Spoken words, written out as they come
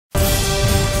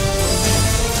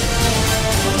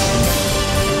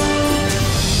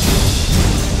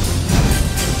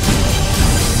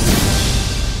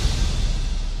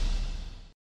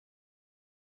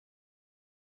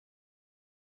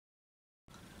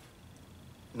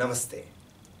Namaste.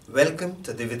 Welcome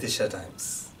to DIVYA DISHA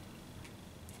Times.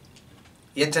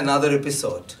 Yet another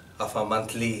episode of our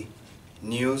monthly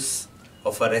news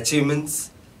of our achievements,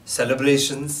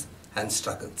 celebrations and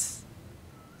struggles.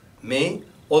 May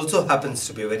also happens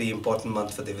to be a very important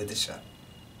month for DIVYA DISHA.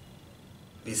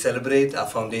 We celebrate our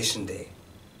foundation day.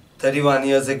 31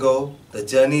 years ago, the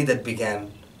journey that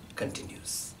began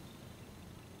continues.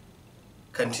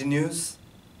 Continues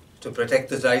to protect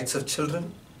the rights of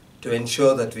children, to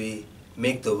ensure that we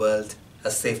make the world a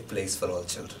safe place for all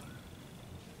children.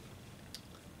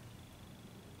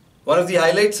 One of the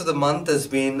highlights of the month has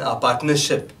been our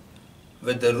partnership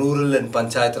with the Rural and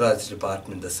Panchayat Raj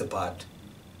Department, the SIPAT,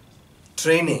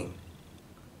 training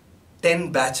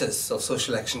 10 batches of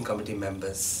Social Action Committee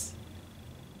members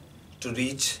to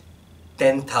reach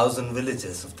 10,000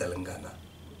 villages of Telangana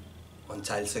on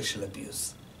child sexual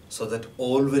abuse, so that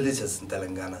all villages in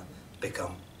Telangana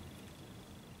become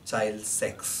child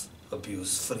sex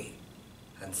abuse free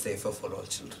and safer for all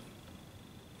children.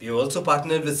 We have also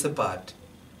partnered with SIPAT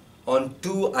on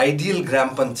 2 ideal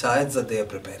gram panchayats that they are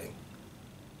preparing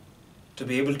to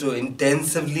be able to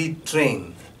intensively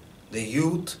train the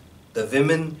youth, the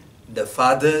women, the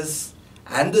fathers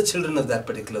and the children of that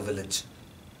particular village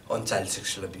on child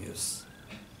sexual abuse.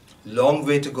 Long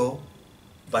way to go,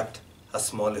 but a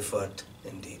small effort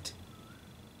indeed.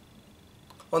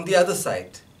 On the other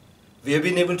side, we have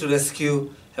been able to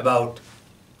rescue about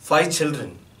 5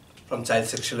 children from child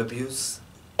sexual abuse,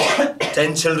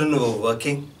 10 children who were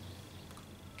working,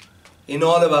 in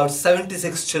all about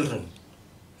 76 children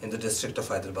in the district of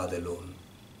Hyderabad alone.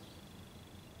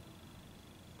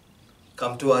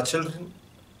 Come to our children,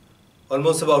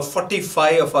 almost about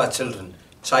 45 of our children,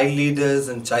 child leaders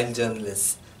and child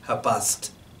journalists, have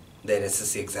passed their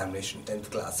SSC examination, 10th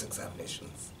class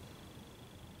examinations.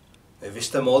 We wish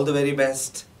them all the very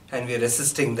best, and we are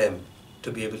assisting them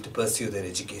to be able to pursue their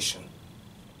education.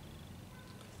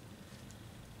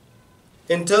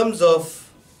 In terms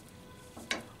of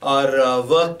our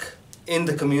work in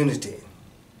the community,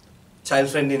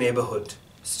 child-friendly neighborhood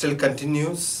still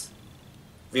continues.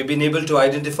 We've been able to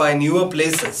identify newer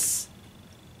places.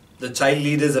 The child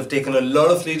leaders have taken a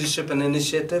lot of leadership and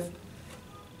initiative.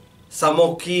 Some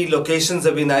more key locations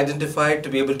have been identified to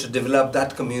be able to develop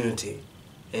that community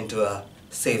into a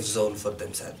safe zone for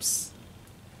themselves.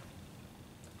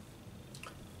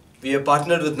 We have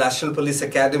partnered with National Police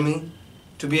Academy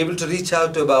to be able to reach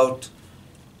out to about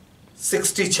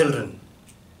 60 children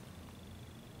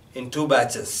in 2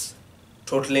 batches,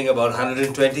 totaling about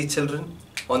 120 children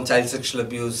on child sexual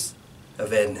abuse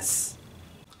awareness.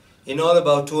 In all,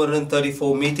 about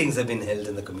 234 meetings have been held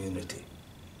in the community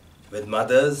with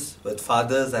mothers, with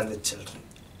fathers and with children.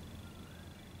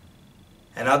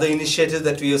 Another initiative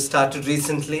that we have started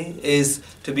recently is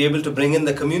to be able to bring in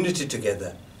the community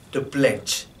together to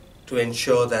pledge to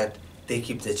ensure that they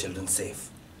keep their children safe.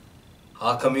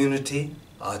 Our community,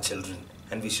 our children,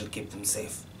 and we should keep them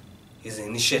safe is an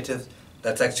initiative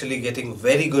that's actually getting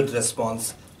very good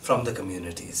response from the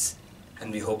communities,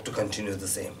 and we hope to continue the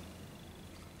same.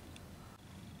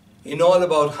 In all,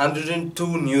 about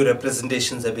 102 new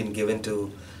representations have been given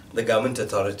to the government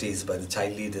authorities by the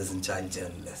child leaders and child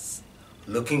journalists.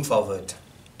 Looking forward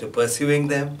to pursuing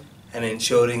them and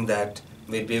ensuring that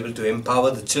we'll be able to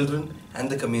empower the children and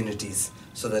the communities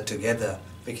so that together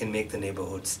we can make the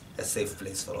neighborhoods a safe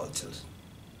place for all children.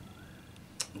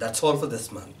 That's all for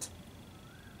this month.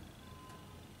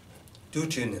 Do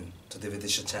tune in to the DIVYA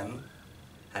DISHA channel,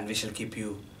 and we shall keep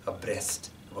you abreast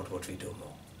about what we do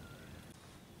more.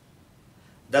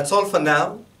 That's all for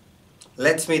now.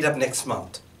 Let's meet up next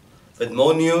month with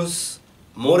more news,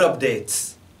 more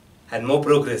updates and more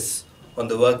progress on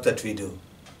the work that we do.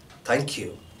 Thank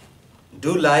you.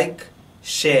 Do like,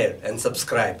 share and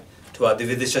subscribe to our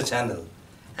DIVYA DISHA channel.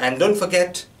 And don't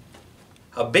forget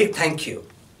a big thank you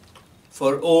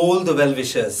for all the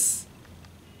well-wishers,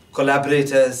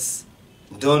 collaborators,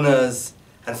 donors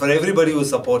and for everybody who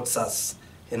supports us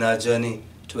in our journey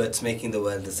towards making the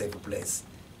world a safer place.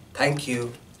 Thank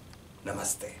you.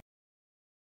 Namaste.